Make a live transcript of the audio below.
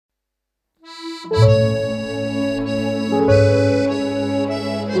Last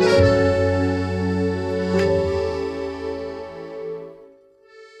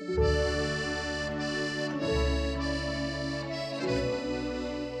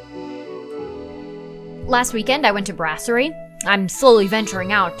weekend, I went to Brasserie. I'm slowly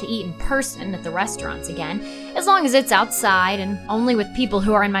venturing out to eat in person at the restaurants again, as long as it's outside and only with people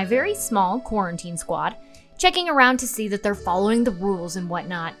who are in my very small quarantine squad, checking around to see that they're following the rules and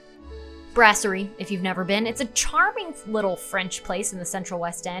whatnot. Brasserie, if you've never been, it's a charming little French place in the Central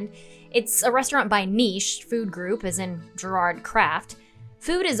West End. It's a restaurant by niche food group, as in Gerard Craft.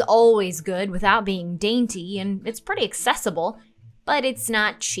 Food is always good without being dainty, and it's pretty accessible, but it's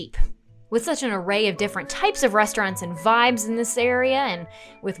not cheap. With such an array of different types of restaurants and vibes in this area, and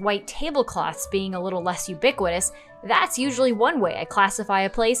with white tablecloths being a little less ubiquitous, that's usually one way I classify a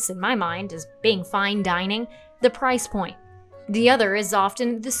place in my mind as being fine dining, the price point. The other is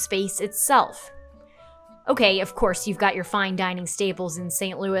often the space itself. Okay, of course you've got your fine dining staples in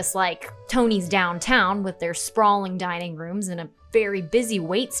St. Louis like Tony's Downtown with their sprawling dining rooms and a very busy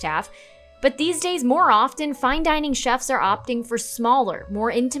waitstaff. But these days, more often, fine dining chefs are opting for smaller,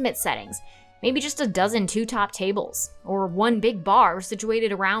 more intimate settings. Maybe just a dozen two-top tables, or one big bar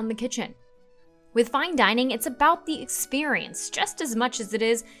situated around the kitchen. With fine dining, it's about the experience just as much as it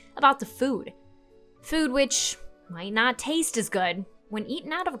is about the food. Food which might not taste as good when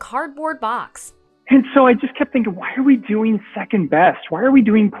eaten out of a cardboard box. And so I just kept thinking, why are we doing second best? Why are we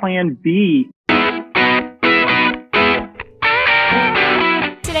doing plan B?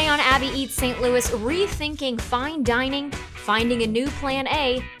 Today on Abby Eats St. Louis, rethinking fine dining, finding a new plan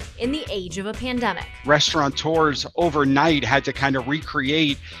A in the age of a pandemic. Restaurateurs overnight had to kind of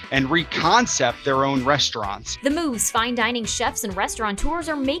recreate and reconcept their own restaurants. The moves fine dining chefs and restaurateurs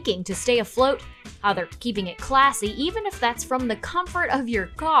are making to stay afloat, how they're keeping it classy, even if that's from the comfort of your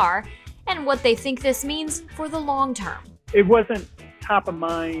car, and what they think this means for the long term. It wasn't top of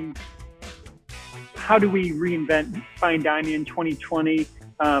mind. How do we reinvent fine dining in 2020?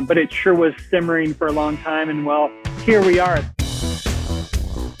 But it sure was simmering for a long time, and well, here we are.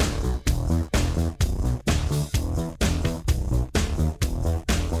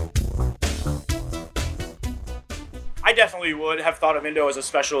 I definitely would have thought of Indo as a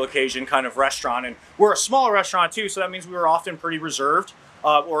special occasion kind of restaurant, and we're a small restaurant too, so that means we were often pretty reserved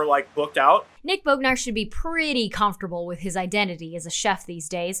or like booked out. Nick Bognar should be pretty comfortable with his identity as a chef these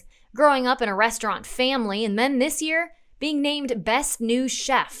days, growing up in a restaurant family, and then this year, being named Best New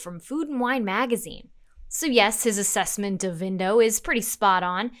Chef from Food and Wine magazine. So yes, his assessment of Indo is pretty spot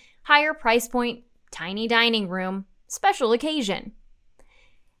on. Higher price point, tiny dining room, special occasion.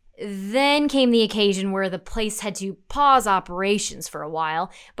 Then came the occasion where the place had to pause operations for a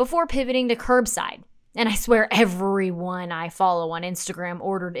while before pivoting to curbside. And I swear everyone I follow on Instagram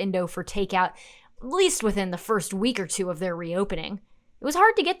ordered Indo for takeout, at least within the first week or two of their reopening. It was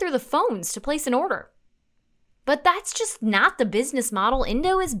hard to get through the phones to place an order. But that's just not the business model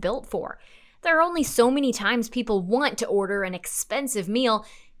Indo is built for. There are only so many times people want to order an expensive meal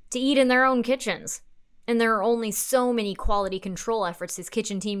to eat in their own kitchens. And there are only so many quality control efforts his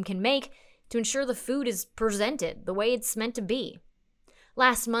kitchen team can make to ensure the food is presented the way it's meant to be.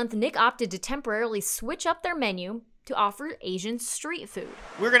 Last month, Nick opted to temporarily switch up their menu to offer Asian street food.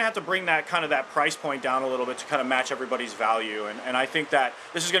 We're going to have to bring that price point down a little bit to kind of match everybody's value. And I think that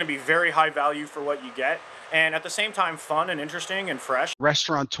this is going to be very high value for what you get. And at the same time, fun and interesting and fresh.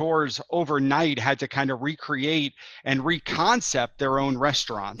 Restaurateurs overnight had to kind of recreate and reconcept their own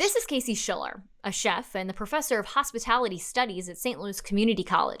restaurants. This is Casey Schiller, a chef and the professor of hospitality studies at St. Louis Community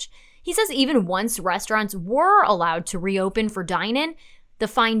College. He says even once restaurants were allowed to reopen for dine-in, the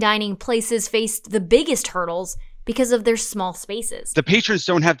fine dining places faced the biggest hurdles because of their small spaces. The patrons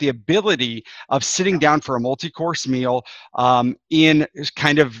don't have the ability of sitting down for a multi-course meal in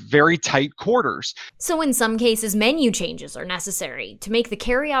kind of very tight quarters. So in some cases, menu changes are necessary to make the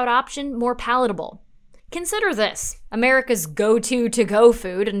carry-out option more palatable. Consider this. America's go-to to-go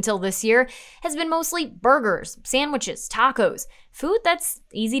food until this year has been mostly burgers, sandwiches, tacos, food that's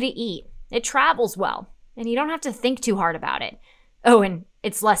easy to eat. It travels well, and you don't have to think too hard about it. Oh, and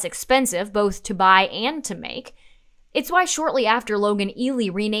it's less expensive both to buy and to make. It's why shortly after Logan Ely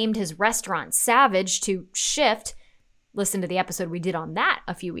renamed his restaurant Savage to Shift, listen to the episode we did on that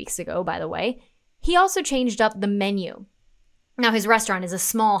a few weeks ago, by the way, he also changed up the menu. Now, his restaurant is a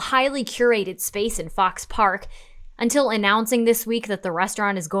small, highly curated space in Fox Park. Until announcing this week that the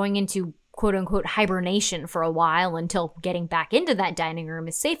restaurant is going into quote-unquote hibernation for a while until getting back into that dining room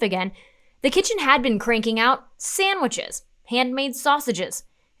is safe again, the kitchen had been cranking out sandwiches, handmade sausages,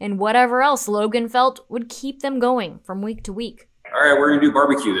 and whatever else Logan felt would keep them going from week to week. all right, we're going to do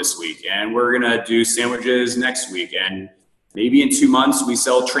barbecue this week, and we're going to do sandwiches next week, and maybe in 2 months we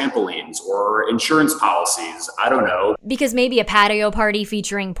sell trampolines or insurance policies. I don't know. Because maybe a patio party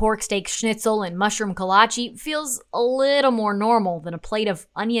featuring pork steak schnitzel and mushroom kolache feels a little more normal than a plate of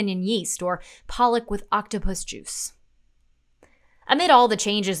onion and yeast or pollock with octopus juice. Amid all the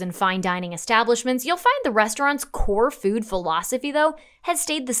changes in fine dining establishments, you'll find the restaurant's core food philosophy, though, has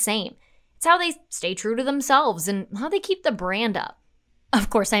stayed the same. It's how they stay true to themselves and how they keep the brand up. Of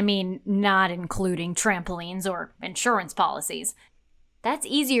course, I mean not including trampolines or insurance policies. That's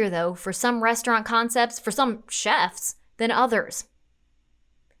easier, though, for some restaurant concepts, for some chefs, than others.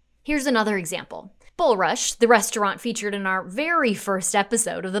 Here's another example. Bull Rush, the restaurant featured in our very first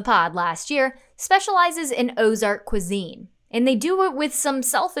episode of the pod last year, specializes in Ozark cuisine. And they do it with some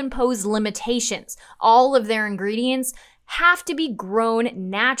self-imposed limitations. All of their ingredients have to be grown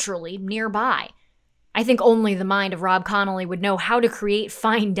naturally nearby. I think only the mind of Rob Connolly would know how to create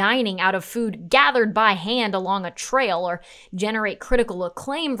fine dining out of food gathered by hand along a trail or generate critical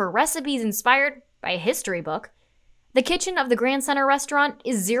acclaim for recipes inspired by a history book. The kitchen of the Grand Center restaurant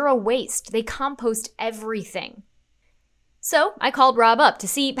is zero waste. They compost everything. So I called Rob up to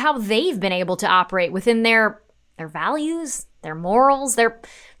see how they've been able to operate within their values, their morals, their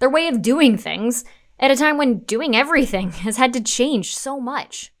way of doing things at a time when doing everything has had to change so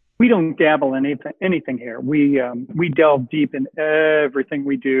much. We don't dabble in anything here. We delve deep in everything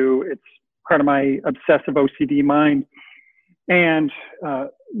we do. It's part of my obsessive OCD mind. And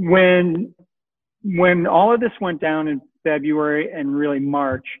when all of this went down in February and really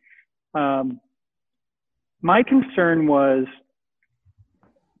March, my concern was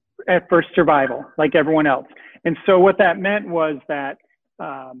at first survival, like everyone else. And so what that meant was that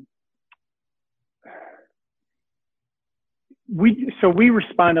we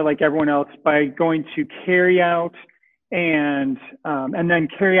responded like everyone else by going to carry out, and then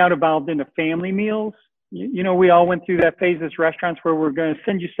carry out evolved into family meals. You know, we all went through that phase as restaurants where we're going to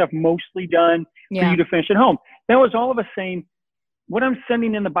send you stuff mostly done for you to finish at home. That was all of us saying, what I'm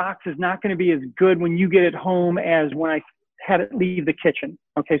sending in the box is not going to be as good when you get it home as when I had it leave the kitchen.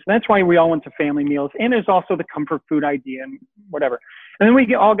 Okay, so that's why we all went to family meals. And there's also the comfort food idea and whatever. And then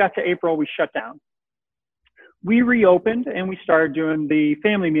we all got to April, we shut down. We reopened and we started doing the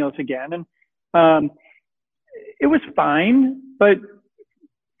family meals again. And it was fine, but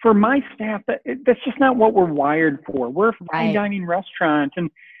for my staff, that's just not what we're wired for. We're a fine dining restaurant. And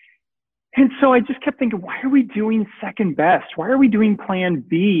so I just kept thinking, why are we doing second best? Why are we doing plan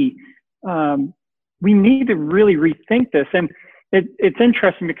B? We need to really rethink this. And it's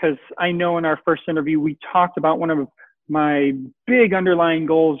interesting because I know in our first interview, we talked about one of my big underlying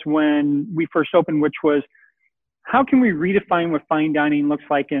goals when we first opened, which was, how can we redefine what fine dining looks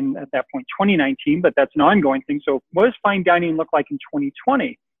like in, at that point, 2019, but that's an ongoing thing. So what does fine dining look like in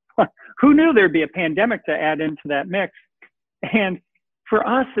 2020? Who knew there'd be a pandemic to add into that mix? And for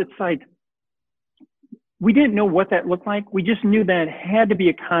us, it's like, we didn't know what that looked like. We just knew that it had to be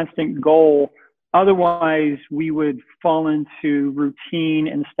a constant goal. Otherwise, we would fall into routine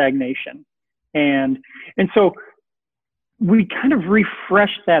and stagnation. And so we kind of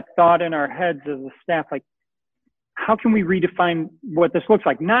refreshed that thought in our heads as a staff, like, how can we redefine what this looks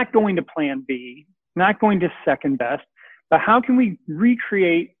like? Not going to plan B, not going to second best, but how can we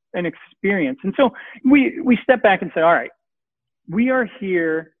recreate an experience? And so we stepped back and said, all right, we are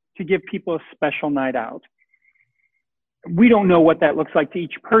here to give people a special night out. We don't know what that looks like to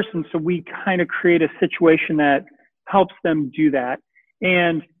each person, so we kind of create a situation that helps them do that.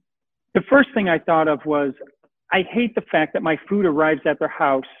 And the first thing I thought of was, I hate the fact that my food arrives at their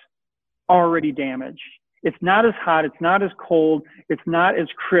house already damaged. It's not as hot, it's not as cold, it's not as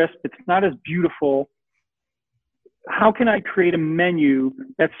crisp, it's not as beautiful. How can I create a menu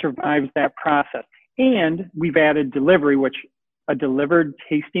that survives that process? And we've added delivery, which a delivered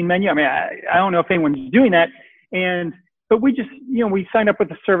tasting menu. I mean, I don't know if anyone's doing that. But we just, we signed up with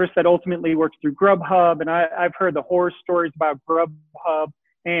a service that ultimately works through Grubhub. And I've heard the horror stories about Grubhub.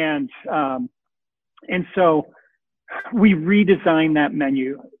 And so we redesigned that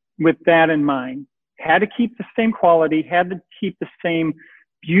menu with that in mind. Had to keep the same quality, had to keep the same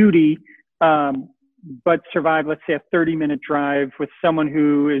beauty, but survive, let's say, a 30-minute drive with someone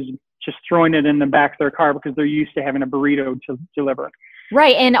who is just throwing it in the back of their car because they're used to having a burrito to deliver.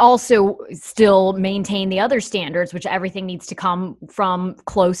 Right, and also still maintain the other standards, which everything needs to come from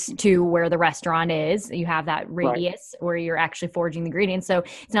close to where the restaurant is. You have that radius where you're actually foraging the ingredients. So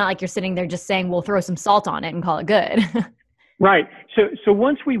it's not like you're sitting there just saying, we'll throw some salt on it and call it good. Right. So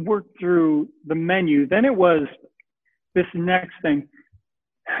once we worked through the menu, then it was this next thing.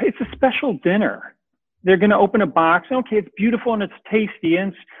 It's a special dinner. they're going to open a box. Okay, it's beautiful and it's tasty.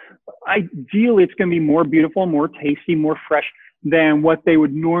 And ideally, it's going to be more beautiful, more tasty, more fresh than what they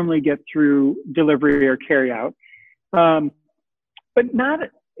would normally get through delivery or carry out. But not,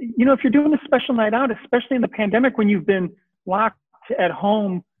 if you're doing a special night out, especially in the pandemic when you've been locked at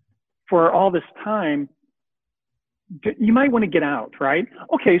home for all this time, you might want to get out, right?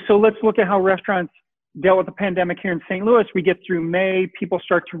 Okay, so let's look at how restaurants dealt with the pandemic here in St. Louis. We get through May, people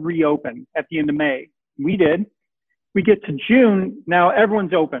start to reopen at the end of May. We did. We get to June, now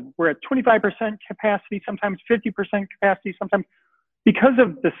everyone's open. We're at 25% capacity, sometimes 50% capacity, sometimes because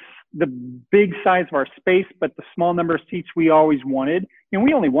of the big size of our space, but the small number of seats we always wanted.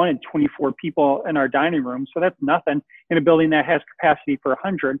 We only wanted 24 people in our dining room, so that's nothing in a building that has capacity for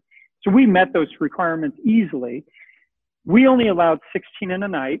 100. So we met those requirements easily. We only allowed 16 in a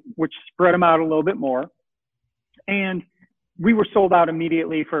night, which spread them out a little bit more. And we were sold out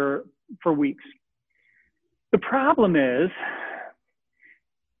immediately for weeks. The problem is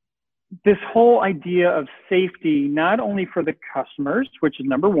this whole idea of safety, not only for the customers, which is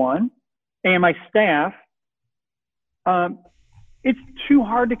number one, and my staff, it's too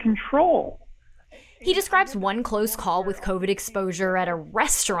hard to control. He describes one close call with COVID exposure at a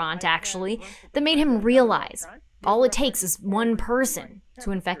restaurant, actually, that made him realize all it takes is one person to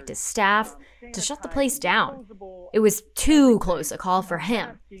infect his staff, to shut the place down. It was too close a call for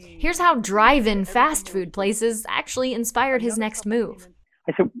him. Here's how drive-in fast food places actually inspired his next move.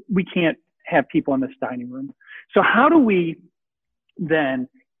 I said, we can't have people in this dining room. So how do we then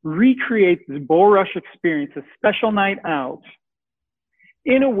recreate this bull rush experience, a special night out,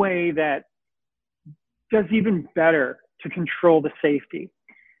 in a way that does even better to control the safety?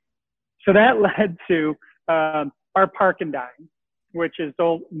 So that led to our Park and Dine, which is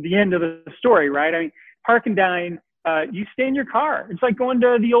the end of the story, right? I mean, Park and Dine, you stay in your car. It's like going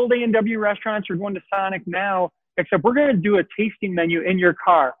to the old A&W restaurants or going to Sonic now, except we're going to do a tasting menu in your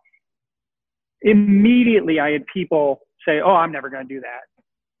car. Immediately, I had people say, oh, I'm never going to do that.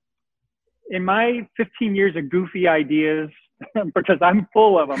 In my 15 years of goofy ideas, because I'm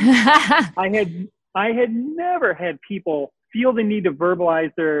full of them, I had never had people feel the need to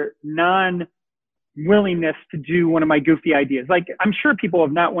verbalize their non-willingness to do one of my goofy ideas. Like, I'm sure people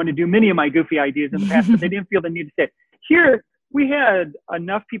have not wanted to do many of my goofy ideas in the past, but they didn't feel the need to say it. Here, we had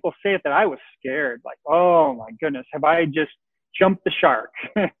enough people say it that I was scared. Like, oh my goodness, have I just jumped the shark?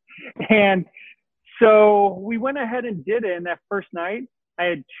 And so we went ahead and did it. And that first night, I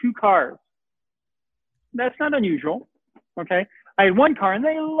had 2 cars. That's not unusual, okay? I had 1 car and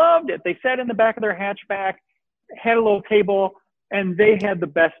they loved it. They sat in the back of their hatchback, had a little table, and they had the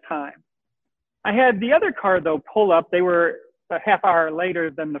best time. I had the other car, though, pull up. They were a half hour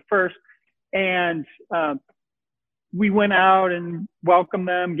later than the first. And we went out and welcomed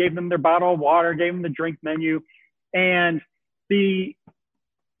them, gave them their bottle of water, gave them the drink menu. And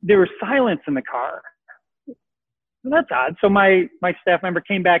there was silence in the car. Well, that's odd. So my staff member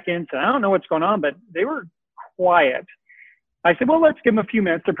came back in and said, I don't know what's going on, but they were quiet. I said, well, let's give them a few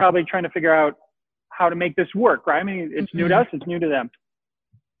minutes. They're probably trying to figure out how to make this work, right? I mean, it's new to us, it's new to them.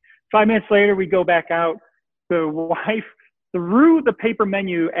 5 minutes later, we go back out. The wife threw the paper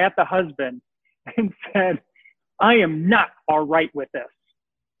menu at the husband and said, I am not all right with this.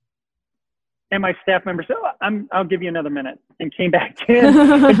 And my staff member said, oh, I'll give you another minute, and came back in.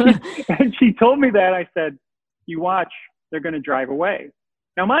 And she told me that. I said, you watch, they're going to drive away.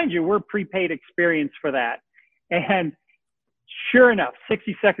 Now, mind you, we're prepaid experience for that. And sure enough,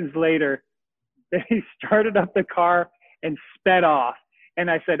 60 seconds later, they started up the car and sped off. And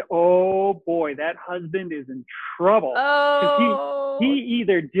I said, oh boy, that husband is in trouble. Oh. He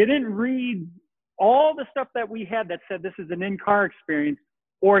either didn't read all the stuff that we had that said this is an in-car experience,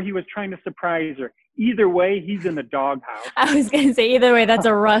 or he was trying to surprise her. Either way, he's in the doghouse. I was going to say, either way, that's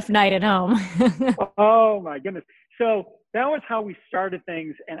a rough night at home. Oh my goodness. So that was how we started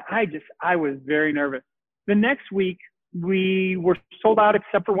things. And I was very nervous. The next week, we were sold out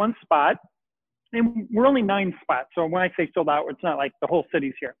except for 1 spot. And we're only 9 spots. So when I say sold out, it's not like the whole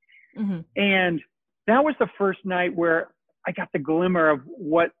city's here. Mm-hmm. And that was the first night where I got the glimmer of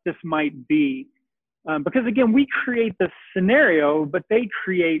what this might be. Because again, we create the scenario, but they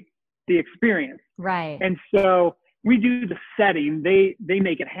create the experience. Right. And so we do the setting, they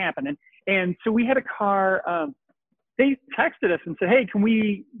make it happen. And so we had a car, they texted us and said, hey, can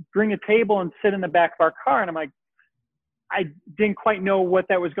we bring a table and sit in the back of our car? And I'm like, I didn't quite know what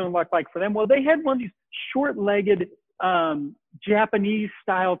that was going to look like for them. Well, they had one of these short-legged Japanese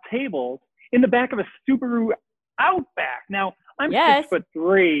style tables in the back of a Subaru Outback. Now, I'm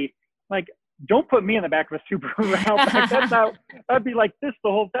 6'3". Like, don't put me in the back of a Subaru Outback. I'd be like this the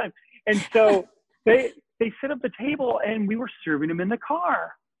whole time. And so they set up the table and we were serving them in the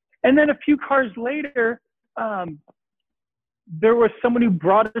car. And then a few cars later, there was someone who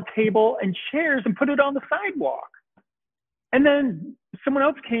brought a table and chairs and put it on the sidewalk. And then someone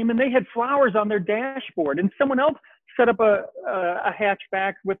else came and they had flowers on their dashboard, and someone else set up a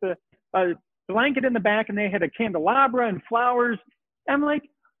hatchback with a blanket in the back, and they had a candelabra and flowers. I'm like,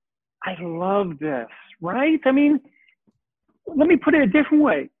 I love this, right? I mean, let me put it a different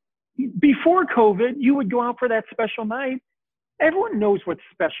way. Before COVID, you would go out for that special night. Everyone knows what's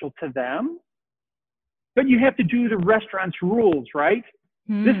special to them, but you have to do the restaurant's rules, right?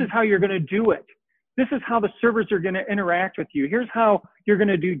 This is how you're going to do it. This is how the servers are going to interact with you. Here's how you're going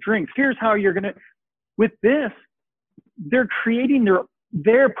to do drinks. Here's how you're going to, with this, they're creating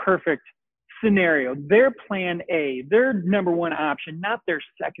their perfect scenario, their plan A, their number one option, not their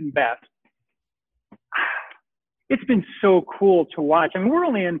second best. It's been so cool to watch. I mean, we're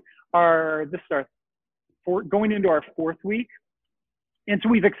only in going into our fourth week. And so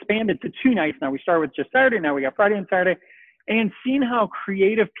we've expanded to 2 nights now. We started with just Saturday. Now we got Friday and Saturday. And seeing how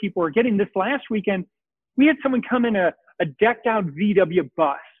creative people are getting. This last weekend, we had someone come in a decked out VW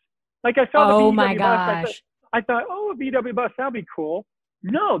bus. Like I saw the VW my bus. gosh. I thought, oh, a VW bus, that'll be cool.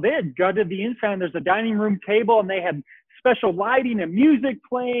 No, they had gutted the inside, and there's a dining room table, and they had special lighting and music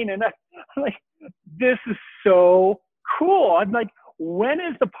playing. And I'm like, this is so cool. I'm like, when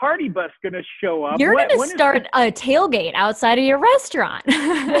is the party bus going to show up? You're going to start a tailgate outside of your restaurant.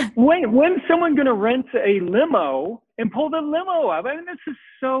 When's someone going to rent a limo and pull the limo up? I mean, this is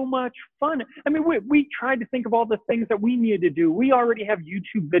so much fun. I mean, we tried to think of all the things that we needed to do. We already have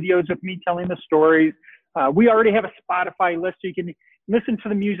YouTube videos of me telling the stories. We already have a Spotify list so you can listen to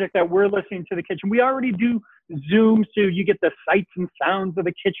the music that we're listening to the kitchen. We already do Zoom, so you get the sights and sounds of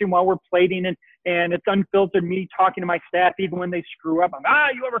the kitchen while we're plating, and it's unfiltered me talking to my staff even when they screw up.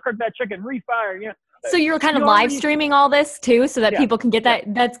 You overcooked that chicken, refire. You know. So you're kind of live streaming all this too, so that people can get that.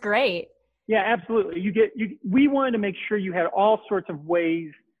 Yeah. That's great. Yeah, absolutely. We wanted to make sure you had all sorts of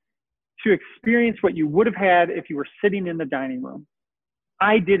ways to experience what you would have had if you were sitting in the dining room.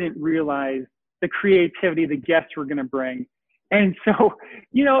 I didn't realize the creativity the guests were going to bring. And so,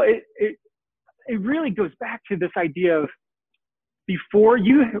 you know, it really goes back to this idea of before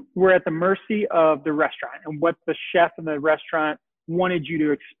you were at the mercy of the restaurant and what the chef in the restaurant wanted you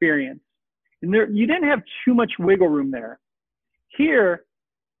to experience. And you didn't have too much wiggle room there. Here,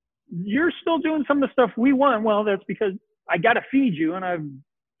 you're still doing some of the stuff we want. Well, that's because I got to feed you and I've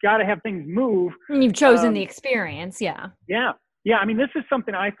got to have things move. And you've chosen the experience. Yeah. Yeah. Yeah. I mean, this is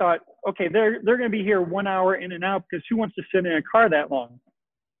something I thought, okay, they're going to be here 1 hour in and out because who wants to sit in a car that long?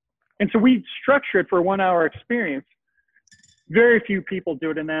 And so we structure it for a 1 hour experience. Very few people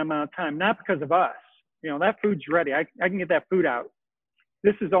do it in that amount of time, not because of us. You know, that food's ready. I can get that food out.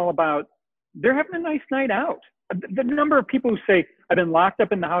 This is all about, they're having a nice night out. The number of people who say, I've been locked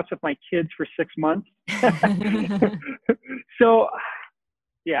up in the house with my kids for 6 months. So,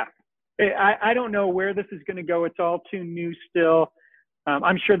 yeah, I don't know where this is going to go. It's all too new still.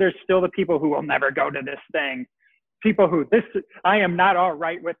 I'm sure there's still the people who will never go to this thing. People who, I am not all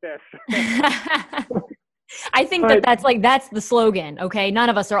right with this. I think that's the slogan. Okay. None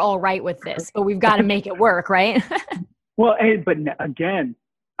of us are all right with this, but we've got to make it work. Right. Well, but again,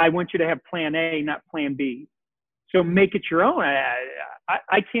 I want you to have plan A, not plan B. So make it your own.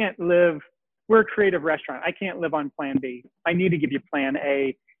 I can't live, we're a creative restaurant. I can't live on plan B. I need to give you plan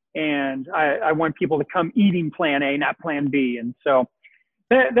A. And I want people to come eating plan A, not plan B. And so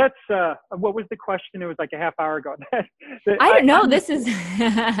that's, what was the question? It was like a half hour ago. I don't know. This is,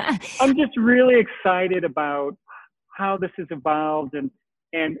 I'm just really excited about how this has evolved.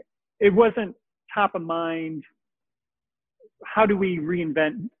 And it wasn't top of mind. How do we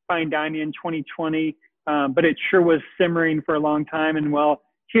reinvent fine dining in 2020? But it sure was simmering for a long time. And well,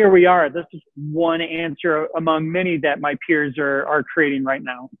 here we are. This is one answer among many that my peers are creating right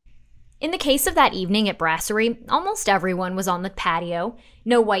now. In the case of that evening at Brasserie, almost everyone was on the patio.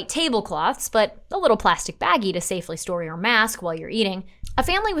 No white tablecloths, but a little plastic baggie to safely store your mask while you're eating. A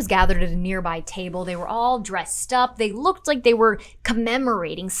family was gathered at a nearby table. They were all dressed up. They looked like they were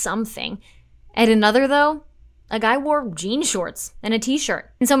commemorating something. At another, though, a guy wore jean shorts and a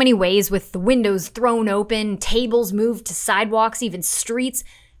t-shirt. In so many ways, with the windows thrown open, tables moved to sidewalks, even streets,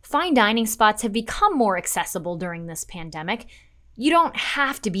 fine dining spots have become more accessible during this pandemic. You don't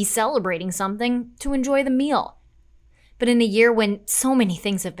have to be celebrating something to enjoy the meal. But in a year when so many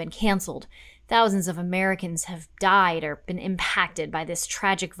things have been canceled, thousands of Americans have died or been impacted by this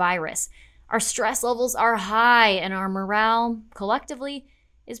tragic virus, our stress levels are high and our morale, collectively,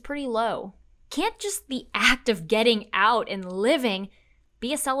 is pretty low. Can't just the act of getting out and living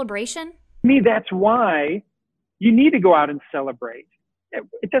be a celebration? To me, that's why you need to go out and celebrate.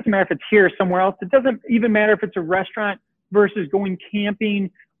 It doesn't matter if it's here or somewhere else. It doesn't even matter if it's a restaurant versus going camping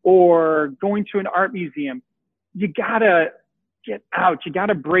or going to an art museum. You gotta get out. You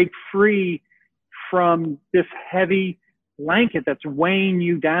gotta break free from this heavy blanket that's weighing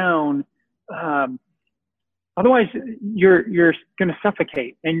you down. Otherwise, you're going to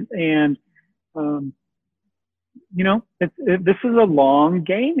suffocate. And you know, this is a long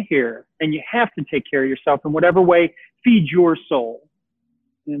game here, and you have to take care of yourself in whatever way feeds your soul.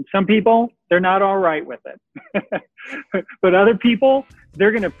 And some people, they're not all right with it. But other people,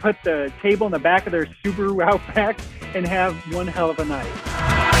 they're going to put the table in the back of their Subaru Outback and have one hell of a night.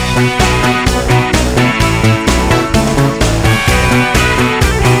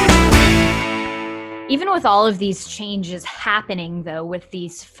 Even with all of these changes happening, though, with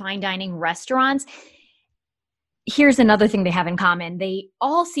these fine dining restaurants, here's another thing they have in common. They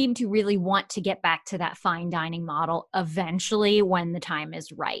all seem to really want to get back to that fine dining model eventually when the time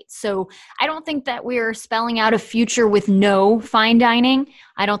is right. So I don't think that we're spelling out a future with no fine dining.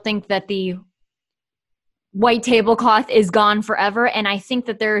 I don't think that the white tablecloth is gone forever. And I think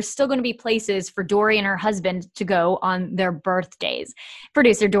that there are still going to be places for Dory and her husband to go on their birthdays.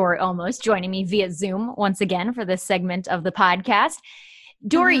 Producer Dory almost joining me via Zoom once again for this segment of the podcast.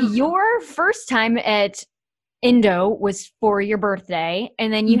 Dory, your first time at Indo was for your birthday,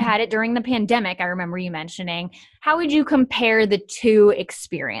 and then you had it during the pandemic, I remember you mentioning. How would you compare the two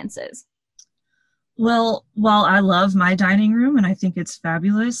experiences? Well, while I love my dining room and I think it's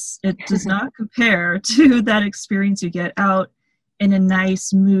fabulous, it does not compare to that experience you get out in a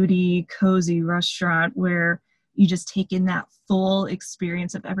nice, moody, cozy restaurant where you just take in that full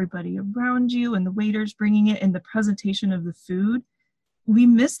experience of everybody around you and the waiters bringing it and the presentation of the food. We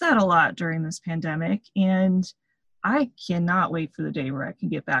miss that a lot during this pandemic, and I cannot wait for the day where I can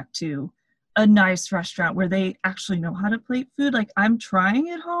get back to a nice restaurant where they actually know how to plate food. Like, I'm trying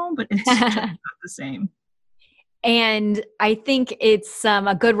at home, but it's just not the same. And I think it's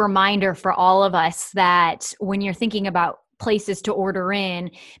a good reminder for all of us that when you're thinking about places to order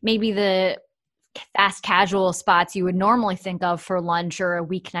in, maybe the fast casual spots you would normally think of for lunch or a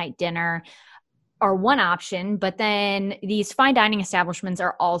weeknight dinner are one option, but then these fine dining establishments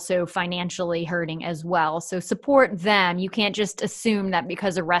are also financially hurting as well. So support them. You can't just assume that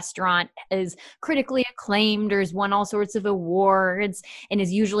because a restaurant is critically acclaimed or has won all sorts of awards and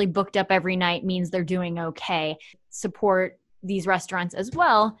is usually booked up every night means they're doing okay. Support these restaurants as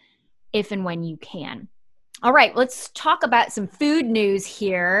well if and when you can. All right, let's talk about some food news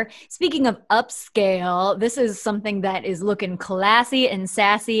here. Speaking of upscale, this is something that is looking classy and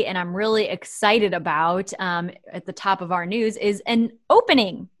sassy, and I'm really excited about. At the top of our news is an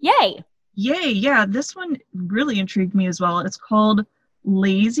opening. Yay! Yay, yeah. This one really intrigued me as well. It's called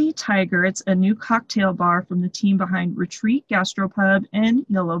Lazy Tiger. It's a new cocktail bar from the team behind Retreat Gastropub and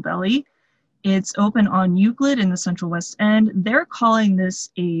Yellow Belly. It's open on Euclid in the Central West End. They're calling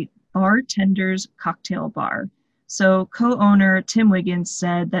this a bartender's cocktail bar. So co-owner Tim Wiggins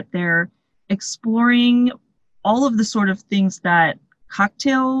said that they're exploring all of the sort of things that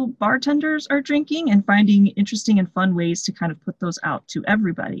cocktail bartenders are drinking and finding interesting and fun ways to kind of put those out to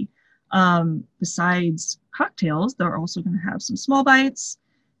everybody. Besides cocktails, they're also going to have some small bites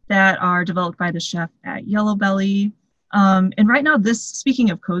that are developed by the chef at Yellow Belly. And right now, speaking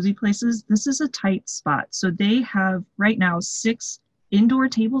of cozy places, this is a tight spot. So they have right now 6 indoor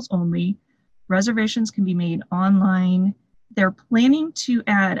tables only. Reservations can be made online. They're planning to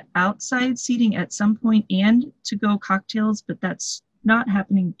add outside seating at some point and to-go cocktails, but that's not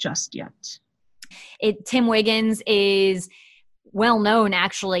happening just yet. Tim Wiggins is well known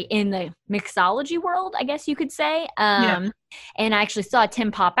actually in the mixology world, I guess you could say. And I actually saw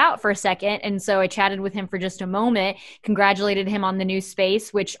Tim pop out for a second. And so I chatted with him for just a moment, congratulated him on the new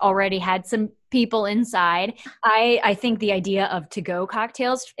space, which already had some people inside. I think the idea of to-go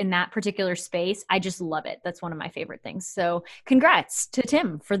cocktails in that particular space, I just love it. That's one of my favorite things. So congrats to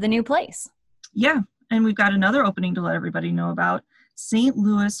Tim for the new place. Yeah. And we've got another opening to let everybody know about. St.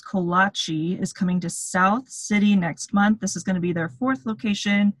 Louis Kolache is coming to South City next month. This is going to be their 4th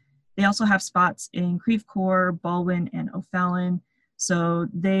location. They also have spots in Creve Coeur, Baldwin, and O'Fallon. So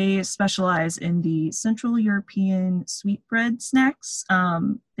they specialize in the Central European sweetbread snacks.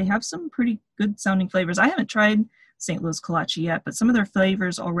 They have some pretty good sounding flavors. I haven't tried St. Louis Kolache yet, but some of their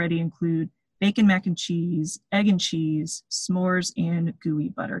flavors already include bacon mac and cheese, egg and cheese, s'mores, and gooey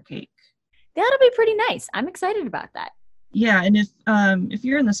butter cake. That'll be pretty nice. I'm excited about that. Yeah, and if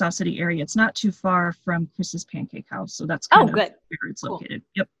you're in the South City area, it's not too far from Chris's Pancake House, so that's kind of good. where it's Cool. located.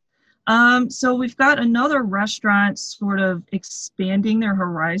 Yep. So we've got another restaurant sort of expanding their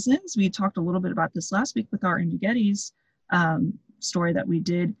horizons. We talked a little bit about this last week with our Embighetti's story that we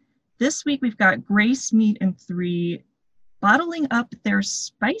did. This week we've got Grace Meat and 3 bottling up their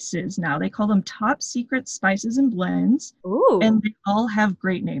spices now. They call them Top Secret Spices and Blends. Ooh. And they all have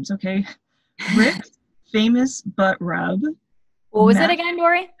great names, okay? Rick's Famous Butt Rub. What was it again,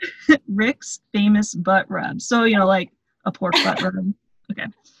 Dory? Rick's Famous Butt Rub. So, like a pork butt rub. Okay.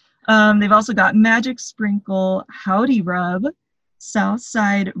 They've also got Magic Sprinkle, Howdy Rub,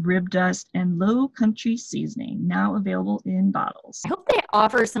 Southside Rib Dust, and Low Country Seasoning, now available in bottles. I hope they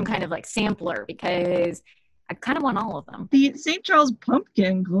offer some kind of like sampler because I kind of want all of them. The St. Charles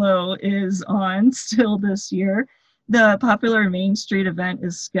Pumpkin Glow is on still this year. The popular Main Street event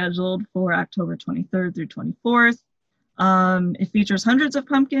is scheduled for October 23rd through 24th. It features hundreds of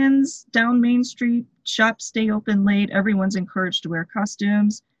pumpkins down Main Street. Shops stay open late. Everyone's encouraged to wear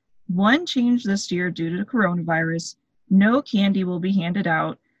costumes. One change this year due to the coronavirus: no candy will be handed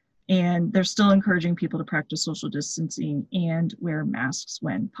out, and they're still encouraging people to practice social distancing and wear masks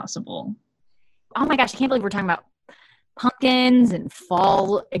when possible. Oh my gosh, I can't believe we're talking about pumpkins and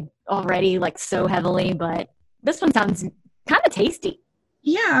fall already like so heavily, but this one sounds kind of tasty.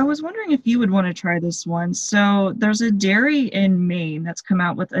 Yeah, I was wondering if you would want to try this one. So there's a dairy in Maine that's come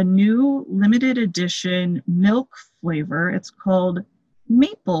out with a new limited edition milk flavor. It's called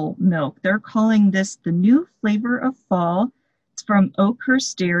Maple Milk. They're calling this the new flavor of fall. It's from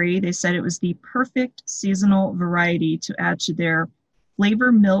Oakhurst Dairy. They said it was the perfect seasonal variety to add to their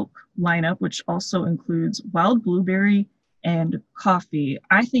flavor milk lineup, which also includes wild blueberry and coffee.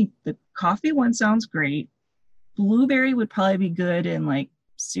 I think the coffee one sounds great. Blueberry would probably be good in like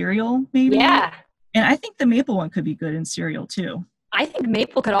cereal, maybe. Yeah. And I think the maple one could be good in cereal too. I think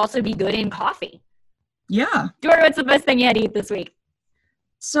maple could also be good in coffee. Yeah. Dory, what's the best thing you had to eat this week?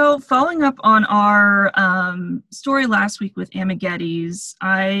 So following up on our story last week with Embighetti's,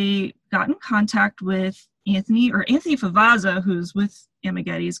 I got in contact with Anthony Favazza, who's with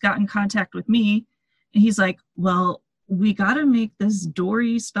Embighetti's, got in contact with me, and he's like, well, we got to make this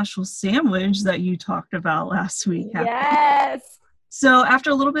Dory special sandwich that you talked about last week. Yes. So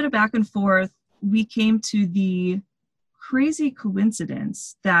after a little bit of back and forth, we came to the crazy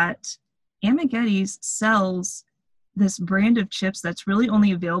coincidence that Embighetti's sells this brand of chips that's really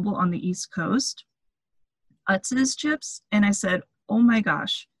only available on the East Coast, Utz's chips. And I said, oh my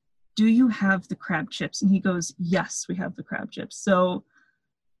gosh, do you have the crab chips? And he goes, yes, we have the crab chips. So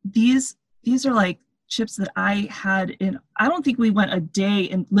these are like chips that I had I don't think we went a day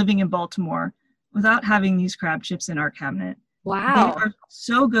in living in Baltimore without having these crab chips in our cabinet. Wow. They are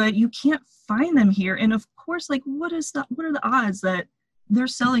so good. You can't find them here. And of course, like, what are the odds that they're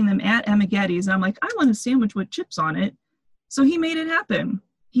selling them at Embighetti's? And I'm like, I want a sandwich with chips on it. So he made it happen.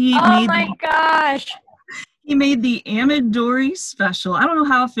 Gosh. He made the Amidori special. I don't know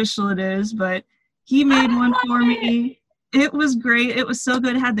how official it is, but he made one for me. It was great. It was so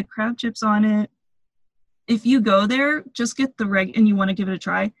good. It had the crab chips on it. If you go there, just get and you want to give it a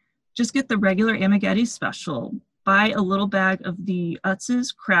try, just get the regular Embighetti's special. Buy a little bag of the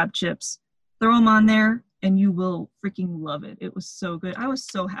Utz's crab chips, throw them on there, and you will freaking love it. It was so good. I was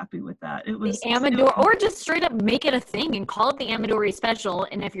so happy with that. It was the Amidori, or just straight up make it a thing and call it the Amidori special.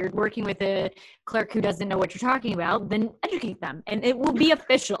 And if you're working with a clerk who doesn't know what you're talking about, then educate them, and it will be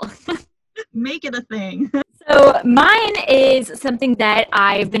official. Make it a thing. So mine is something that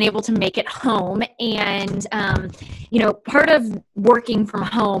I've been able to make at home. And, part of working from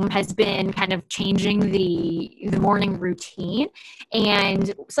home has been kind of changing the morning routine.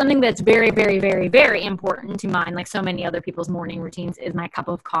 And something that's very, very, very, very important to mine, like so many other people's morning routines, is my cup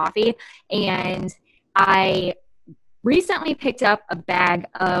of coffee. And I recently picked up a bag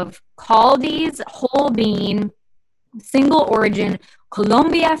of Caldi's whole bean, single origin,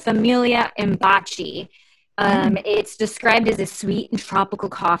 Colombia Familia Embachi. It's described as a sweet and tropical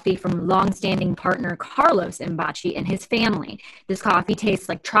coffee from longstanding partner Carlos Embachi and his family. This coffee tastes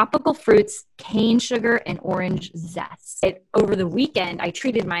like tropical fruits, cane sugar, and orange zest. Over the weekend, I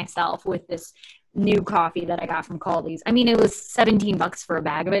treated myself with this new coffee that I got from Caldi's. I mean, it was $17 for a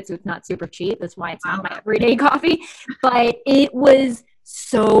bag of it, so it's not super cheap. That's why it's not my everyday coffee. But it was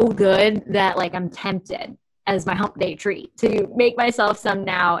so good that, like, I'm tempted as my hump day treat to make myself some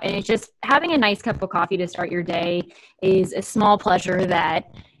now. And it's just having a nice cup of coffee to start your day is a small pleasure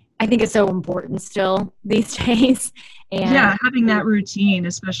that I think is so important still these days. And yeah, having that routine,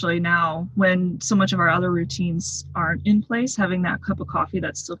 especially now when so much of our other routines aren't in place, having that cup of coffee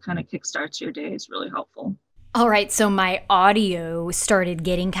that still kind of kickstarts your day is really helpful. All right, so my audio started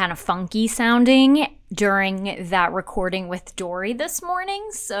getting kind of funky sounding. during that recording with Dory this morning.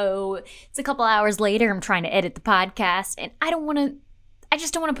 So it's a couple hours later. I'm trying to edit the podcast, and I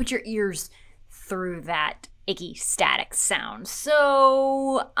just don't want to put your ears through that icky static sound.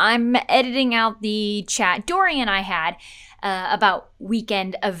 So I'm editing out the chat Dory and I had about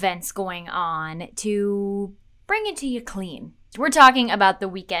weekend events going on to bring it to you clean. We're talking about the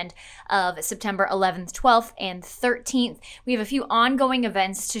weekend of September 11th, 12th, and 13th. We have a few ongoing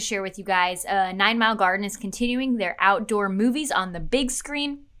events to share with you guys. 9 Mile Garden is continuing their outdoor movies on the big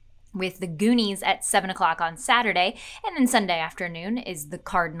screen with the Goonies at 7 o'clock on Saturday. And then Sunday afternoon is the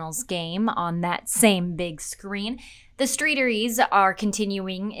Cardinals game on that same big screen. The Streeteries are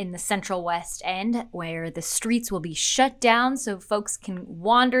continuing in the Central West End, where the streets will be shut down so folks can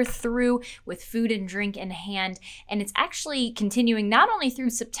wander through with food and drink in hand. And it's actually continuing not only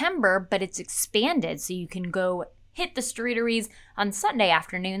through September, but it's expanded so you can go hit the Streeteries on Sunday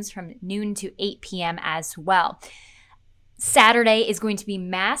afternoons from noon to 8 p.m. as well. Saturday is going to be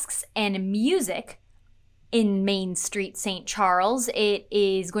masks and music in Main Street, St. Charles. It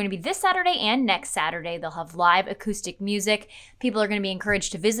is going to be this Saturday and next Saturday. They'll have live acoustic music. People are going to be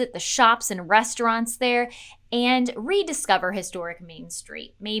encouraged to visit the shops and restaurants there and rediscover historic Main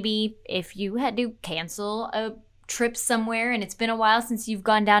Street. Maybe if you had to cancel a trip somewhere and it's been a while since you've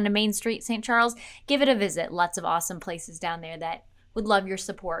gone down to Main Street, St. Charles, give it a visit. Lots of awesome places down there that would love your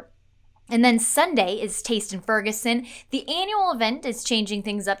support. And then Sunday is Taste in Ferguson. The annual event is changing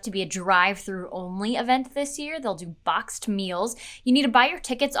things up to be a drive-through only event this year. They'll do boxed meals. You need to buy your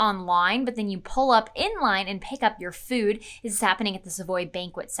tickets online, but then you pull up in line and pick up your food. This is happening at the Savoy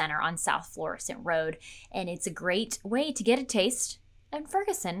Banquet Center on South Florissant Road. And it's a great way to get a taste in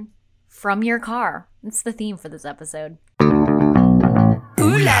Ferguson from your car. That's the theme for this episode.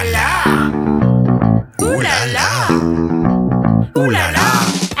 Ooh la la! Ooh la la! Ooh la la!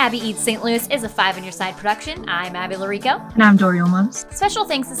 Abby Eats St. Louis is a 5 on Your Side production. I'm Abby Larico. And I'm Dory Olmos. Special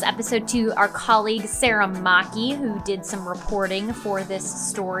thanks this episode to our colleague Sarah Maki, who did some reporting for this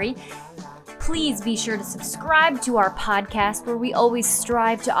story. Please be sure to subscribe to our podcast, where we always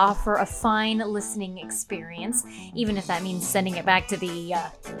strive to offer a fine listening experience, even if that means sending it back to the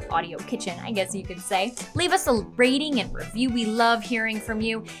audio kitchen, I guess you could say. Leave us a rating and review. We love hearing from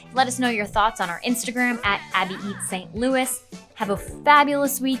you. Let us know your thoughts on our Instagram at Abby Eats St. Louis. Have a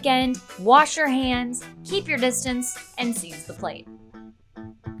fabulous weekend. Wash your hands, keep your distance, and seize the plate.